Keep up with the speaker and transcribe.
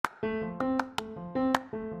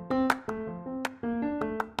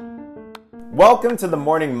Welcome to the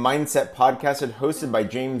Morning Mindset Podcast, hosted by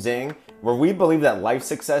James Zhang, where we believe that life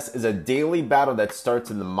success is a daily battle that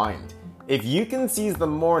starts in the mind. If you can seize the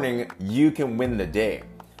morning, you can win the day.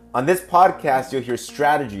 On this podcast, you'll hear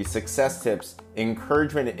strategies, success tips,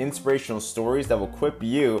 encouragement, and inspirational stories that will equip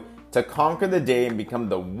you to conquer the day and become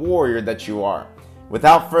the warrior that you are.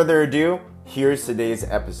 Without further ado, here's today's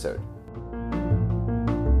episode.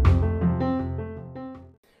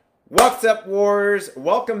 What's up, warriors?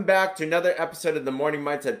 Welcome back to another episode of the Morning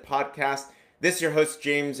Mindset Podcast. This is your host,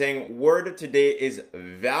 James Zhang. Word of today is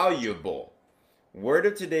valuable. Word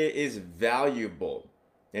of today is valuable.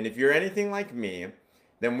 And if you're anything like me,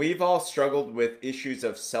 then we've all struggled with issues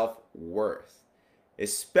of self-worth,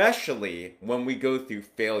 especially when we go through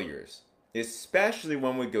failures, especially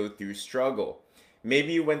when we go through struggle.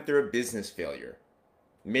 Maybe you went through a business failure.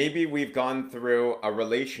 Maybe we've gone through a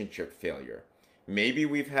relationship failure. Maybe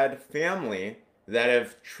we've had family that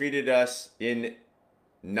have treated us in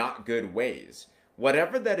not good ways.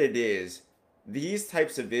 Whatever that it is, these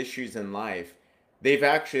types of issues in life, they've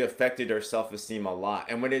actually affected our self-esteem a lot.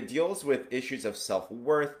 And when it deals with issues of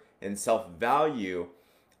self-worth and self-value,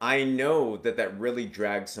 I know that that really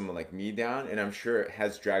drags someone like me down, and I'm sure it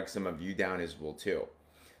has dragged some of you down as well too.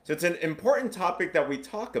 So it's an important topic that we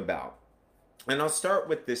talk about. And I'll start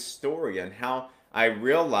with this story on how I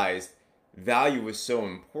realized value is so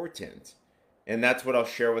important. And that's what I'll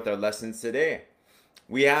share with our lessons today.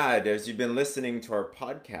 We had, as you've been listening to our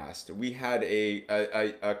podcast, we had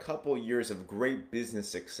a couple years of great business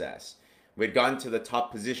success. We'd gone to the top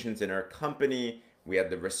positions in our company. We had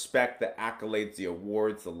the respect, the accolades, the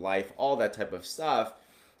awards, the life, all that type of stuff.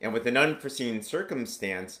 And with an unforeseen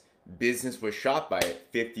circumstance, business was shot by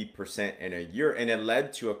 50% in a year. And it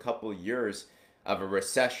led to a couple years of a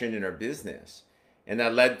recession in our business. And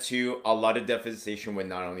that led to a lot of devastation with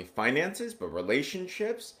not only finances, but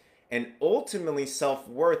relationships and ultimately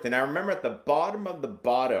self-worth. And I remember at the bottom of the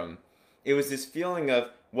bottom, it was this feeling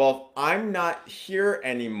of, well, if I'm not here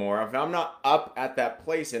anymore, if I'm not up at that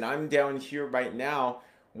place and I'm down here right now,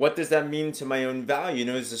 what does that mean to my own value?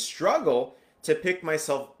 And it was a struggle to pick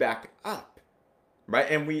myself back up, right?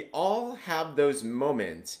 And we all have those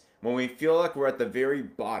moments when we feel like we're at the very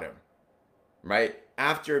bottom, right?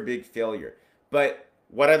 After a big failure. But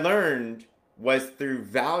what I learned was through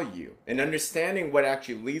value and understanding what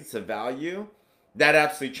actually leads to value, that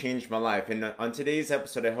absolutely changed my life. And on today's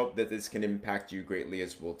episode, I hope that this can impact you greatly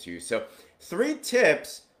as well too. So 3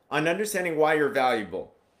 tips on understanding why you're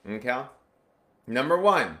valuable. Okay? Number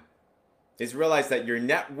 1 is realize that your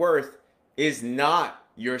net worth is not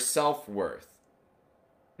your self-worth.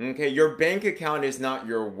 Okay? Your bank account is not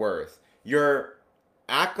your worth. Your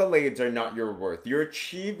accolades are not your worth. Your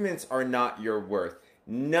achievements are not your worth.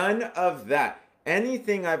 None of that.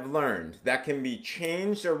 Anything I've learned that can be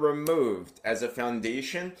changed or removed as a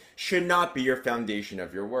foundation should not be your foundation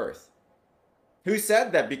of your worth. Who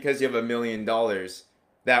said that because you have $1 million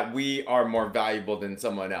that we are more valuable than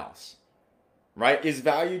someone else? Right? Is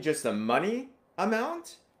value just a money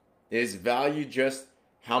amount? Is value just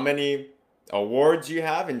how many awards you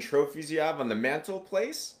have and trophies you have on the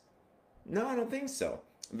mantelpiece? No, I don't think so.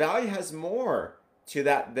 Value has more to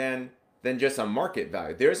that than just a market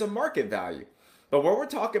value. There's a market value. But what we're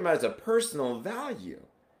talking about is a personal value,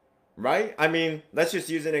 right? I mean, let's just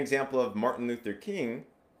use an example of Martin Luther King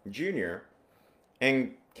Jr.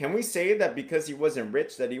 And can we say that because he wasn't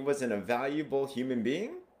rich that he wasn't a valuable human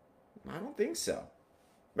being? I don't think so.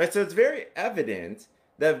 Right? So it's very evident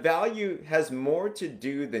that value has more to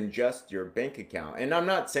do than just your bank account. And I'm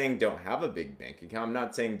not saying don't have a big bank account. I'm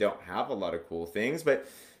not saying don't have a lot of cool things, but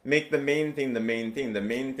make the main thing the main thing. The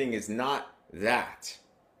main thing is not that.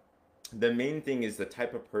 The main thing is the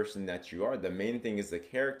type of person that you are. The main thing is the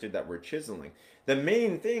character that we're chiseling. The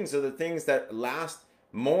main things are the things that last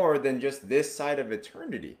more than just this side of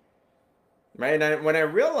eternity. Right? And when I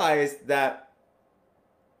realized that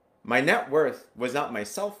my net worth was not my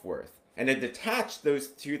self-worth, and I detached those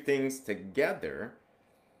two things together,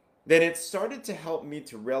 then it started to help me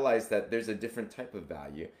to realize that there's a different type of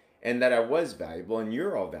value and that I was valuable and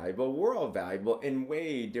you're all valuable. We're all valuable in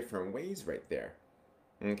way different ways right there.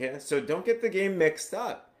 Okay, so don't get the game mixed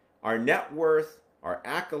up. Our net worth, our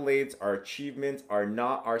accolades, our achievements are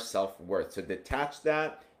not our self-worth. So detach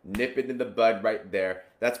that, nip it in the bud right there.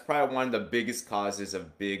 That's probably one of the biggest causes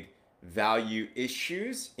of big value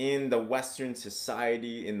issues in the Western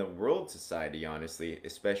society, in the world society, honestly,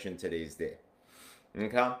 especially in today's day.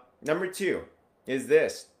 Okay? Number 2 is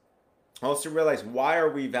this. Also realize, why are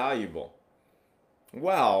we valuable?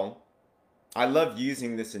 Well, I love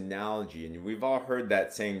using this analogy, and we've all heard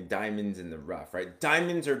that saying, diamonds in the rough, right?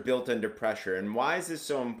 Diamonds are built under pressure. And why is this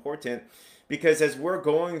so important? Because as we're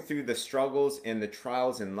going through the struggles and the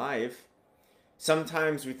trials in life,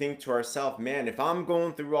 sometimes we think to ourselves, man, if I'm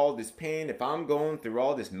going through all this pain, if I'm going through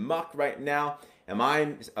all this muck right now, am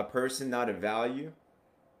I a person not of value?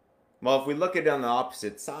 Well, if we look at it on the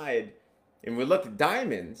opposite side and we look at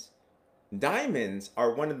diamonds, diamonds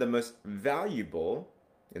are one of the most valuable,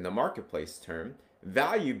 in the marketplace term,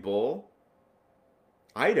 valuable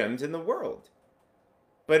items in the world.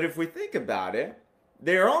 But if we think about it,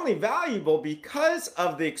 they're only valuable because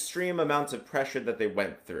of the extreme amounts of pressure that they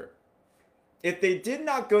went through. If they did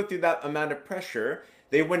not go through that amount of pressure,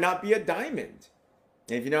 they would not be a diamond.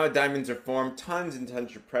 And if you know how diamonds are formed, tons and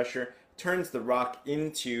tons of pressure turns the rock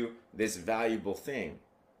into this valuable thing.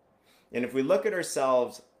 And if we look at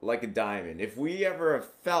ourselves like a diamond, if we ever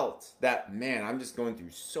have felt that, man, I'm just going through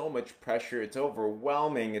so much pressure, it's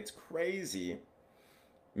overwhelming, it's crazy,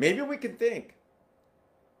 maybe we could think,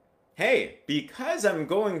 hey, because I'm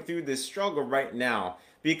going through this struggle right now,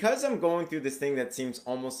 because I'm going through this thing that seems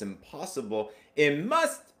almost impossible, it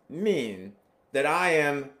must mean that I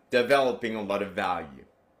am developing a lot of value.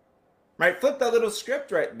 Right? Flip that little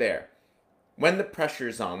script right there. When the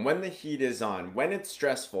pressure's on, when the heat is on, when it's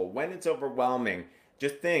stressful, when it's overwhelming,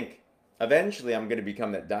 just think, eventually I'm going to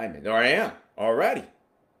become that diamond, or I am already.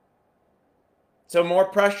 So more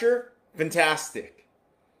pressure, fantastic.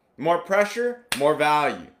 More pressure, more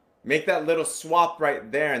value. Make that little swap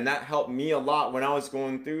right there, and that helped me a lot when I was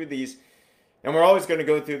going through these. And we're always going to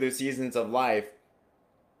go through the seasons of life.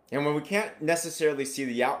 And when we can't necessarily see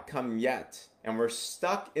the outcome yet, and we're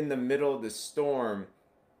stuck in the middle of the storm,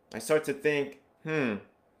 I start to think,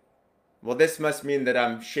 well, this must mean that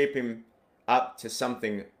I'm shaping up to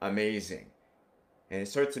something amazing. And it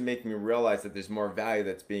starts to make me realize that there's more value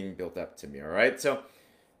that's being built up to me, all right? So,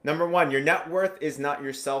 number one, your net worth is not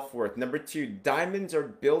your self-worth. Number two, diamonds are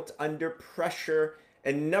built under pressure.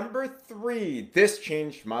 And number three, this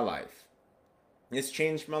changed my life. This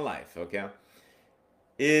changed my life, okay?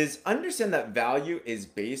 Is understand that value is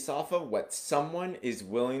based off of what someone is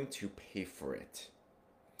willing to pay for it.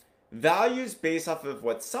 Value is based off of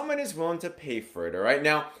what someone is willing to pay for it, all right?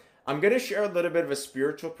 Now, I'm going to share a little bit of a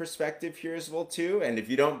spiritual perspective here as well, too. And if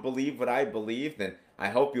you don't believe what I believe, then I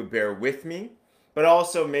hope you'll bear with me. But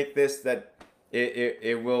also make this that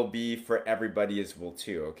it will be for everybody as well,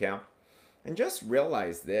 too, okay? And just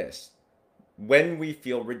realize this. When we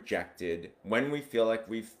feel rejected, when we feel like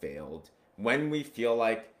we've failed, when we feel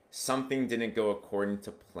like something didn't go according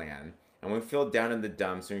to plan, and we feel down in the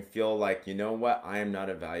dumps, and we feel like, you know what, I am not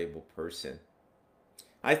a valuable person.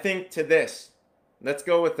 I think to this, let's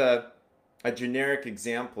go with a generic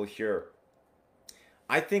example here.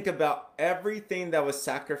 I think about everything that was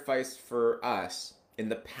sacrificed for us in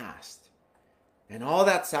the past, and all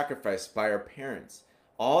that sacrifice by our parents,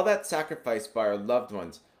 all that sacrifice by our loved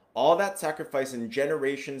ones, all that sacrifice in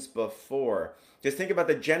generations before. Just think about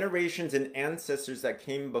the generations and ancestors that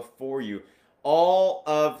came before you. All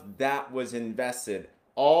of that was invested.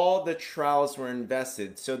 All the trials were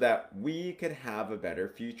invested so that we could have a better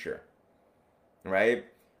future. Right?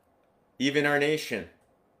 Even our nation.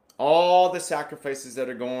 All the sacrifices that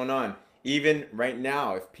are going on. Even right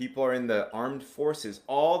now, if people are in the armed forces,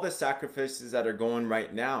 all the sacrifices that are going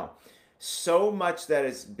right now. So much that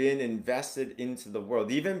has been invested into the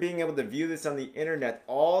world. Even being able to view this on the internet,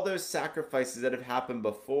 all those sacrifices that have happened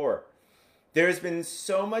before. There's been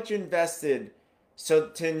so much invested so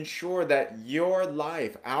to ensure that your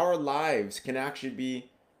life, our lives can actually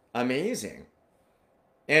be amazing.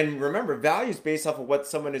 And remember, value is based off of what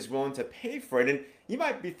someone is willing to pay for it. And you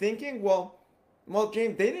might be thinking, well,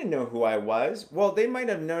 James, they didn't know who I was. Well, they might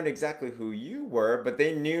have known exactly who you were, but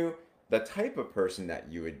they knew the type of person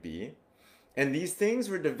that you would be. And these things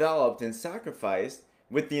were developed and sacrificed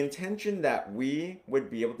with the intention that we would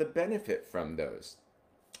be able to benefit from those.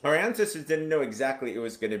 Our ancestors didn't know exactly it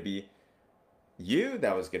was going to be you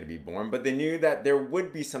that was going to be born, but they knew that there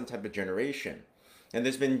would be some type of generation. And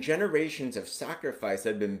there's been generations of sacrifice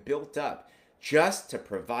that have been built up just to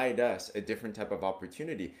provide us a different type of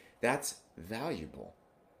opportunity. That's valuable.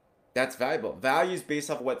 That's valuable. Value is based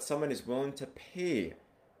off what someone is willing to pay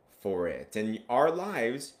for it. And our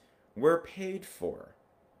lives were paid for.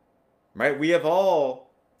 Right? We have all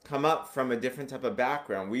come up from a different type of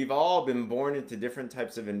background. We've all been born into different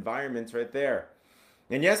types of environments right there.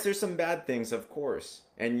 And yes, there's some bad things, of course.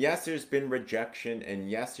 And yes, there's been rejection. And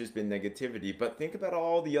yes, there's been negativity. But think about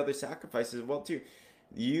all the other sacrifices as well, too.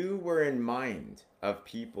 You were in mind of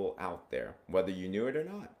people out there, whether you knew it or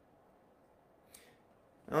not.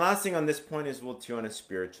 And the last thing on this point is, well, too, on a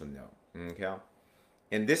spiritual note. Okay.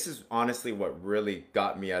 And this is honestly what really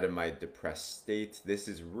got me out of my depressed state. This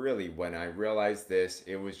is really when I realized this.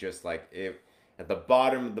 It was just like it at the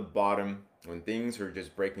bottom of the bottom when things were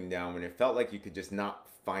just breaking down, when it felt like you could just not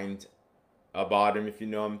find a bottom, if you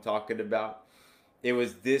know what I'm talking about. It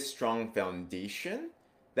was this strong foundation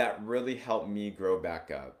that really helped me grow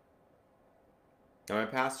back up. Now, my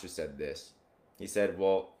pastor said this. He said,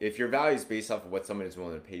 well, if your value is based off of what someone is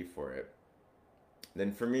willing to pay for it,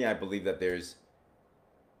 then for me, I believe that there's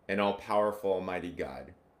an all powerful, almighty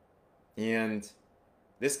God. And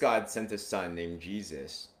this God sent a son named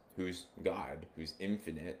Jesus, who's God, who's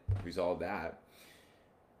infinite, who's all that,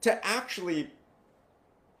 to actually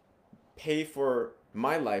pay for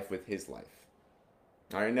my life with his life.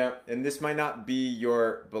 All right, now, and this might not be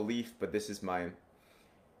your belief, but this is mine.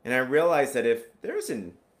 And I realized that if there's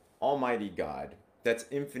an almighty God that's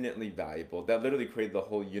infinitely valuable, that literally created the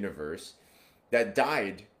whole universe, that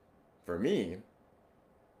died for me,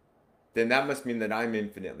 then that must mean that I'm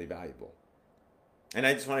infinitely valuable. And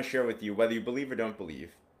I just want to share with you, whether you believe or don't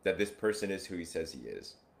believe, that this person is who he says he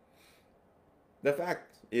is. The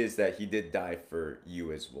fact is that he did die for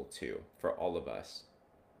you as well too, for all of us.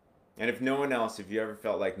 And if no one else, if you ever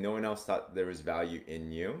felt like no one else thought there was value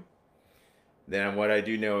in you, then what I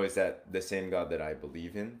do know is that the same God that I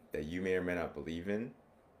believe in, that you may or may not believe in,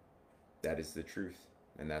 that is the truth.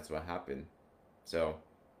 And that's what happened. So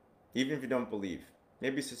even if you don't believe,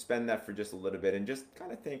 maybe suspend that for just a little bit and just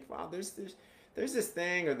kind of think, wow, there's this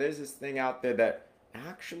thing, or there's this thing out there that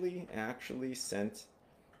actually sent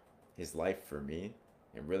his life for me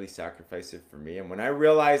and really sacrificed it for me. And when I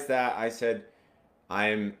realized that, I said, I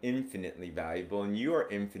am infinitely valuable, and you are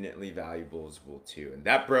infinitely valuable as well too. And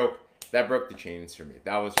that broke the chains for me.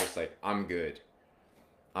 That was just like, I'm good.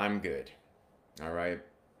 All right.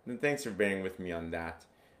 And thanks for bearing with me on that.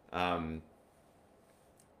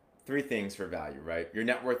 Three things for value, right? Your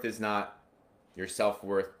net worth is not your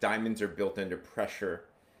self-worth. Diamonds are built under pressure,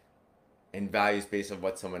 and value is based on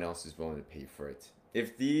what someone else is willing to pay for it.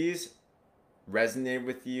 If these resonate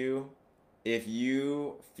with you, if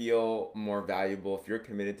you feel more valuable, if you're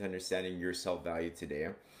committed to understanding your self-value today,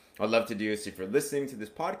 I'd love to do this. If you're listening to this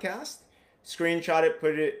podcast, screenshot it,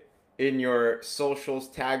 put it in your socials,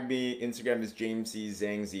 tag me. Instagram is James Z.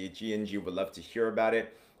 Zhang, Z-H-E-N-G. Would love to hear about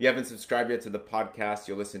it. If you haven't subscribed yet to the podcast,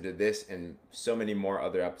 you'll listen to this and so many more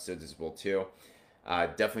other episodes as well too.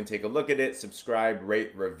 Definitely take a look at it, subscribe,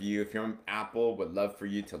 rate, review. If you're on Apple, would love for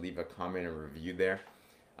you to leave a comment and review there.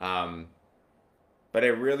 But I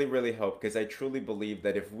really, really hope, because I truly believe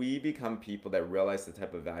that if we become people that realize the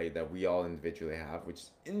type of value that we all individually have, which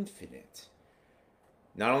is infinite,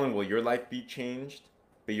 not only will your life be changed,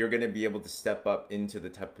 but you're going to be able to step up into the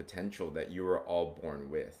type of potential that you were all born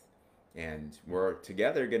with. And we're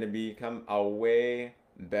together going to become a way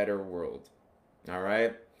better world. All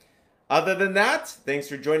right. Other than that, thanks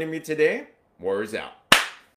for joining me today. Warriors out.